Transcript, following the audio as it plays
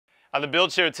On the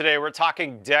Build Show today, we're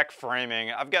talking deck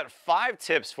framing. I've got 5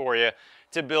 tips for you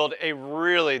to build a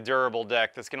really durable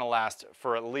deck that's going to last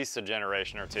for at least a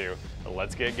generation or two. So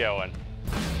let's get going.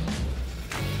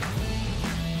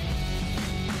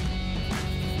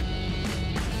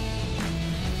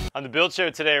 On the Build Show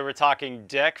today, we're talking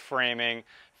deck framing.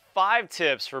 5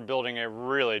 tips for building a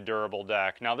really durable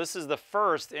deck. Now, this is the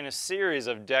first in a series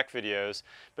of deck videos,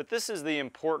 but this is the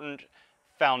important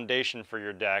foundation for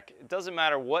your deck. It doesn't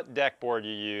matter what deck board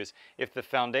you use. If the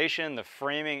foundation, the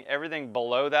framing, everything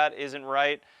below that isn't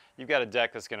right, you've got a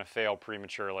deck that's going to fail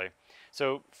prematurely.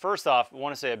 So first off, I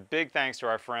want to say a big thanks to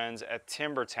our friends at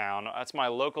Timbertown. That's my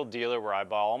local dealer where I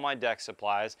buy all my deck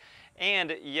supplies, and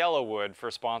Yellowwood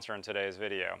for sponsoring today's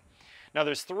video. Now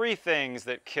there's 3 things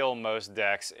that kill most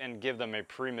decks and give them a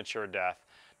premature death.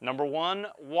 Number 1,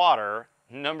 water.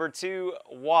 Number 2,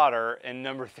 water. And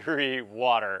number 3,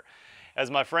 water. As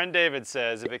my friend David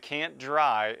says, if it can't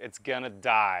dry, it's gonna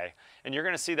die. And you're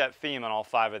gonna see that theme on all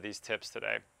 5 of these tips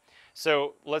today.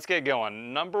 So let's get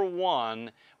going. Number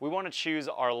 1, we want to choose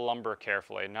our lumber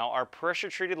carefully. Now our pressure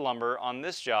treated lumber on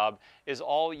this job is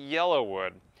all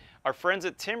Yellowwood. Our friends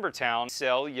at Timbertown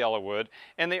sell Yellowwood,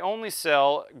 and they only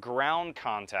sell ground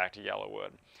contact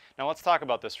Yellowwood. Now let's talk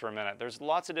about this for a minute. There's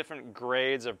lots of different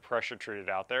grades of pressure treated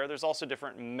out there. There's also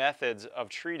different methods of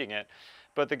treating it.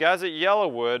 But the guys at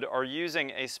Yellowwood are using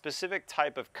a specific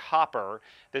type of copper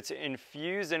that's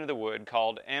infused into the wood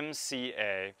called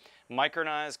MCA,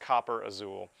 micronized copper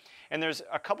azul. And there's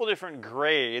a couple different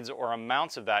grades or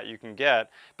amounts of that you can get,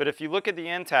 but if you look at the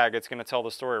end tag, it's going to tell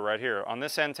the story right here. On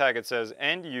this end tag it says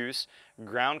end use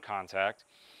ground contact,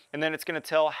 and then it's going to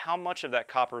tell how much of that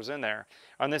copper is in there.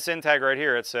 On this end tag right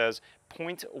here it says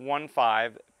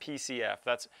 0.15 PCF.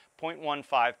 That's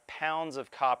 0.15 pounds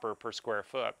of copper per square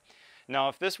foot. Now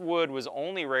if this wood was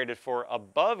only rated for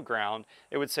above ground,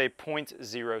 it would say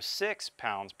 0.06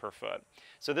 pounds per foot.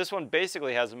 So this one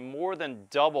basically has more than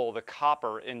double the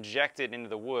copper injected into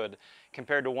the wood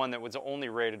compared to one that was only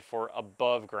rated for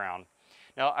above ground.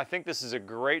 Now I think this is a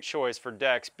great choice for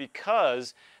decks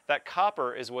because that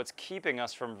copper is what's keeping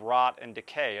us from rot and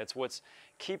decay. It's what's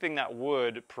keeping that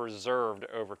wood preserved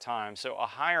over time. So a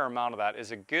higher amount of that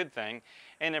is a good thing.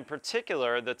 And in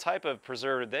particular, the type of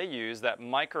preservative they use, that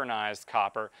micronized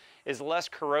copper, is less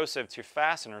corrosive to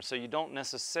fasteners, so you don't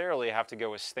necessarily have to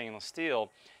go with stainless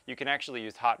steel. You can actually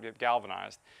use hot dip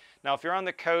galvanized. Now if you're on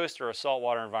the coast or a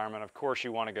saltwater environment, of course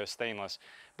you want to go stainless.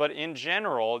 But in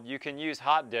general, you can use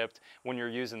hot dipped when you're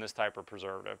using this type of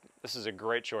preservative. This is a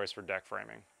great choice for deck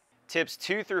framing. Tips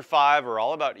 2 through 5 are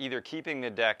all about either keeping the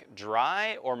deck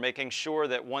dry or making sure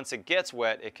that once it gets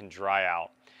wet, it can dry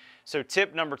out. So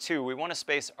tip number 2, we want to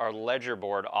space our ledger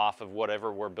board off of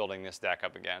whatever we're building this deck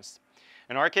up against.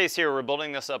 In our case here, we're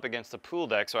building this up against a pool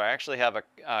deck, so I actually have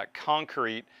a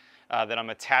concrete that I'm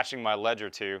attaching my ledger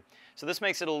to. So this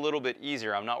makes it a little bit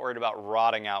easier. I'm not worried about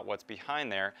rotting out what's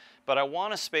behind there, but I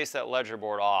want to space that ledger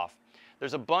board off.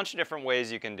 There's a bunch of different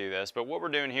ways you can do this, but what we're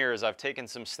doing here is I've taken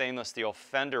some stainless steel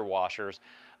fender washers,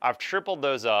 I've tripled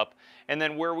those up, and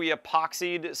then where we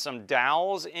epoxied some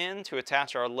dowels in to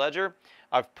attach our ledger,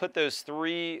 I've put those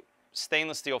 3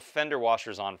 stainless steel fender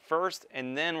washers on first,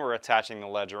 and then we're attaching the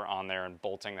ledger on there and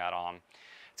bolting that on.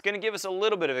 It's going to give us a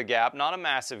little bit of a gap, not a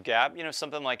massive gap, you know,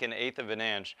 something like 1/8 of an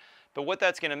inch. But what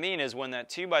that's going to mean is when that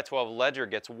 2x12 ledger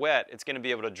gets wet, it's going to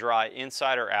be able to dry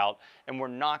inside or out, and we're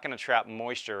not going to trap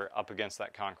moisture up against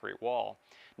that concrete wall.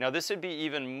 Now this would be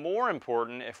even more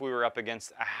important if we were up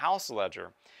against a house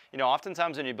ledger. You know,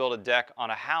 oftentimes when you build a deck on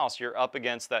a house, you're up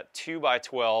against that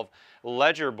 2x12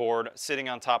 ledger board sitting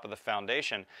on top of the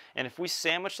foundation. And if we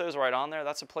sandwich those right on there,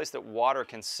 that's a place that water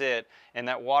can sit, and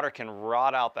that water can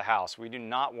rot out the house. We do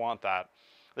not want that.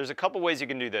 There's a couple ways you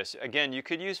can do this. Again, you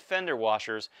could use fender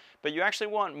washers, but you actually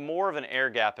want more of an air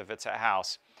gap if it's a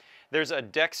house. There's a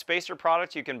deck spacer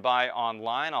product you can buy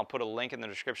online. I'll put a link in the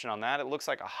description on that. It looks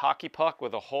like a hockey puck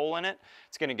with a hole in it.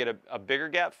 It's going to get a bigger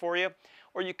gap for you.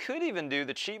 Or you could even do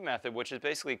the cheap method, which is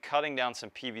basically cutting down some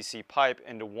PVC pipe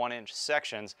into 1-inch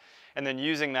sections and then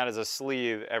using that as a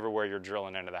sleeve everywhere you're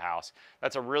drilling into the house.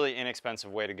 That's a really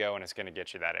inexpensive way to go, and it's going to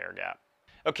get you that air gap.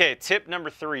 Okay, tip number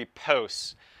 3,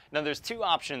 posts. Now there's 2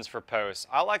 options for posts.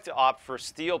 I like to opt for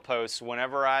steel posts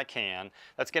whenever I can.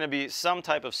 That's going to be some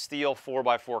type of steel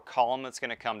 4x4 column that's going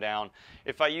to come down.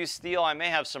 If I use steel, I may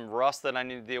have some rust that I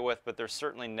need to deal with, but there's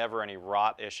certainly never any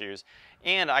rot issues.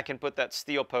 And I can put that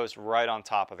steel post right on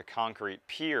top of the concrete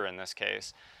pier in this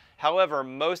case. However,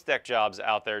 most deck jobs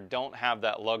out there don't have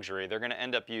that luxury. They're going to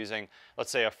end up using, let's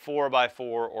say, a 4x4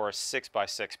 or a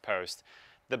 6x6 post.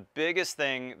 The biggest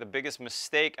thing, the biggest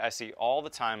mistake I see all the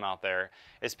time out there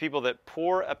is people that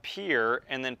pour a pier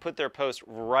and then put their post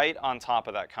right on top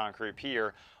of that concrete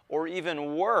pier, or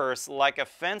even worse, like a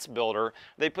fence builder,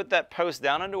 they put that post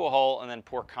down into a hole and then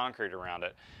pour concrete around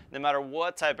it. No matter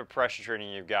what type of pressure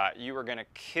treating you've got, you are gonna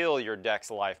kill your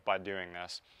deck's life by doing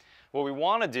this. What we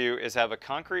wanna do is have a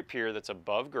concrete pier that's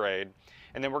above grade,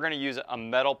 and then we're gonna use a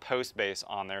metal post base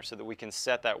on there so that we can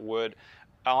set that wood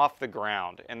off the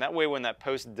ground. And that way when that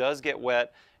post does get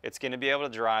wet, it's gonna be able to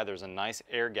dry. There's a nice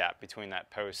air gap between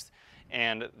that post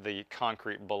and the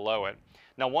concrete below it.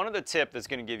 Now, one other tip that's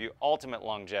gonna give you ultimate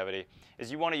longevity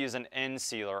is you wanna use an end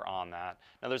sealer on that.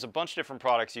 Now, there's a bunch of different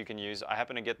products you can use. I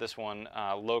happen to get this one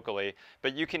locally,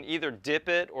 but you can either dip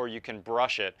it or you can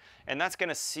brush it, and that's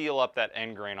gonna seal up that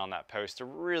end grain on that post to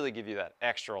really give you that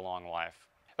extra long life.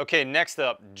 Okay, next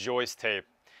up, joist tape.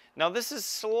 Now this is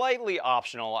slightly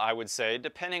optional, I would say,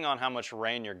 depending on how much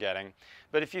rain you're getting.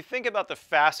 But if you think about the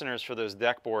fasteners for those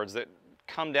deck boards that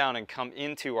come down and come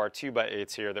into our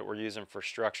 2x8s here that we're using for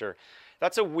structure,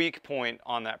 that's a weak point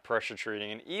on that pressure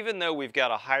treating. And even though we've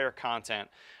got a higher content,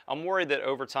 I'm worried that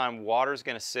over time water's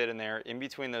gonna sit in there in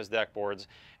between those deck boards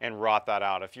and rot that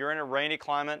out. If you're in a rainy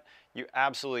climate, you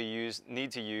absolutely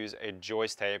need to use a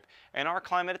joist tape. In our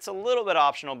climate, it's a little bit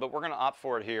optional, but we're gonna opt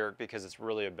for it here because it's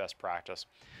really a best practice.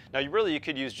 Now, you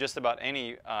could use just about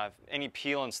any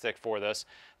peel and stick for this.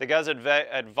 The guys at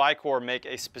Vicor make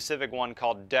a specific one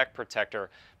called Deck Protector,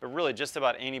 but really just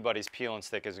about anybody's peel and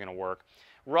stick is gonna work.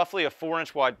 Roughly a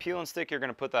 4-inch wide peel and stick, you're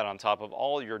gonna put that on top of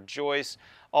all your joists,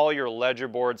 all your ledger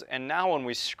boards, and now when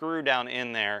we screw down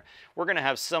in there, we're gonna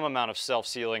have some amount of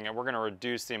self-sealing and we're gonna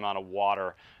reduce the amount of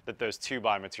water that those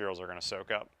 2x materials are gonna soak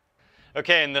up.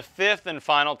 Okay, and the fifth and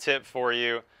final tip for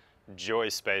you,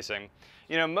 joist spacing.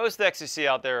 You know, most decks you see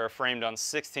out there are framed on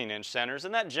 16-inch centers,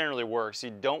 and that generally works.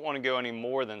 You don't want to go any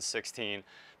more than 16,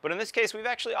 but in this case, we've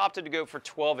actually opted to go for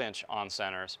 12-inch on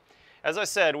centers. As I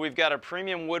said, we've got a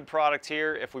premium wood product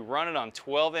here. If we run it on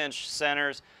 12-inch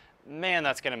centers, man,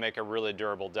 that's gonna make a really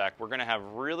durable deck. We're gonna have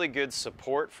really good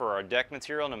support for our deck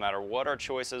material no matter what our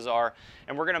choices are,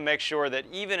 and we're gonna make sure that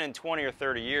even in 20 or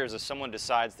 30 years, if someone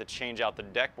decides to change out the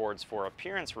deck boards for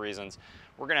appearance reasons,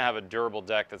 we're gonna have a durable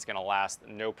deck that's gonna last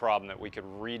no problem that we could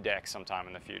redeck sometime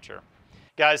in the future.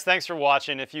 Guys, thanks for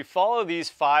watching. If you follow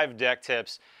these 5 deck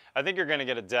tips, I think you're gonna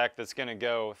get a deck that's gonna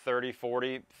go 30,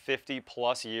 40, 50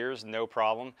 plus years, no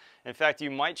problem. In fact,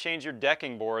 you might change your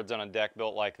decking boards on a deck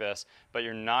built like this, but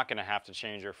you're not gonna have to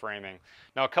change your framing.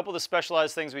 Now, a couple of the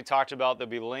specialized things we talked about, there'll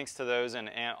be links to those on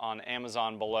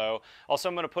Amazon below. Also,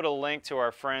 I'm gonna put a link to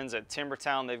our friends at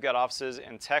Timbertown. They've got offices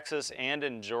in Texas and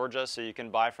in Georgia, so you can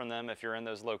buy from them if you're in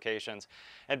those locations.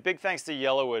 And big thanks to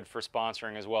Yellowwood for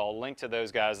sponsoring as well. A link to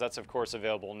those guys, that's of course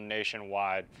available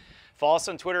nationwide. Follow us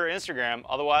on Twitter or Instagram.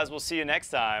 Otherwise, we'll see you next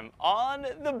time on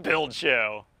The Build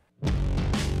Show.